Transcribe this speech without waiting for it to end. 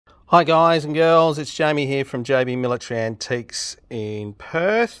Hi guys and girls, it's Jamie here from JB Military Antiques in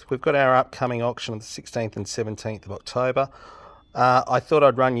Perth. We've got our upcoming auction on the 16th and 17th of October. I thought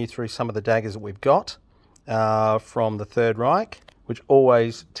I'd run you through some of the daggers that we've got from the Third Reich, which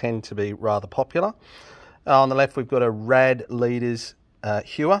always tend to be rather popular. On the left we've got a Rad Leaders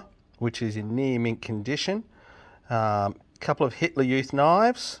Hewer, which is in near mint condition. A couple of Hitler Youth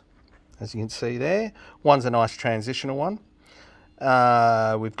knives, as you can see there. One's a nice transitional one.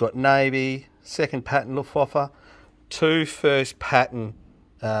 We've got Navy, second pattern Luftwaffe, two first pattern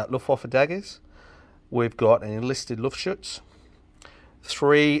Luftwaffe daggers. We've got an enlisted Luftschutz,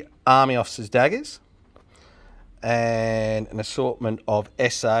 three Army officers daggers, and an assortment of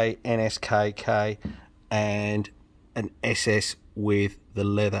SA, NSKK, and an SS with the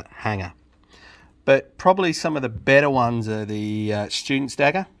leather hanger. But probably some of the better ones are the Student's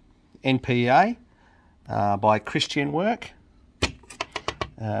Dagger, NPA, by Christian Work.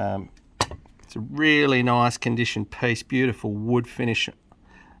 It's a really nice condition piece, beautiful wood finish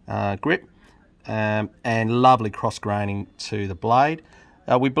grip, and lovely cross graining to the blade.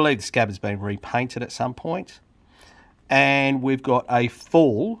 We believe the scab has been repainted at some point. And we've got a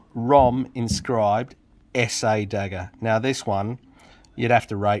full ROM inscribed SA dagger. Now this one, you'd have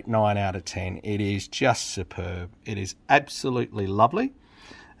to rate 9 out of 10. It is just superb. It is absolutely lovely.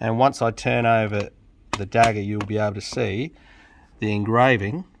 And once I turn over the dagger, you'll be able to see the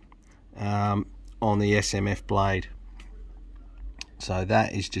engraving on the SMF blade. So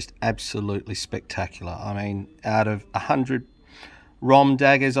that is just absolutely spectacular. I mean, out of 100 ROM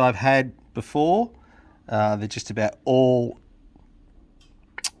daggers I've had before, they're just about all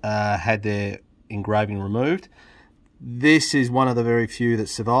had their engraving removed. This is one of the very few that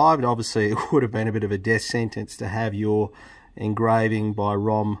survived. Obviously, it would have been a bit of a death sentence to have your engraving by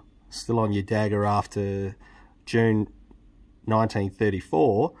ROM still on your dagger after June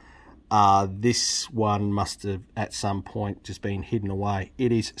 1934. This one must have at some point just been hidden away.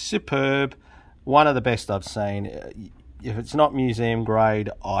 It is superb, one of the best I've seen. If it's not museum grade,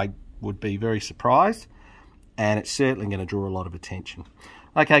 I would be very surprised, and it's certainly going to draw a lot of attention.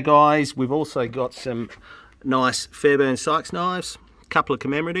 Okay guys, we've also got some nice Fairbairn Sykes knives, a couple of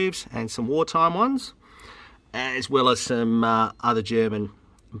commemoratives and some wartime ones, as well as some other German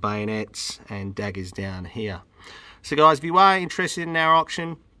bayonets and daggers down here. So guys, if you are interested in our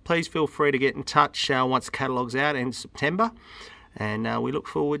auction, please feel free to get in touch once the catalogue's out in September, and we look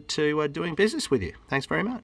forward to doing business with you. Thanks very much.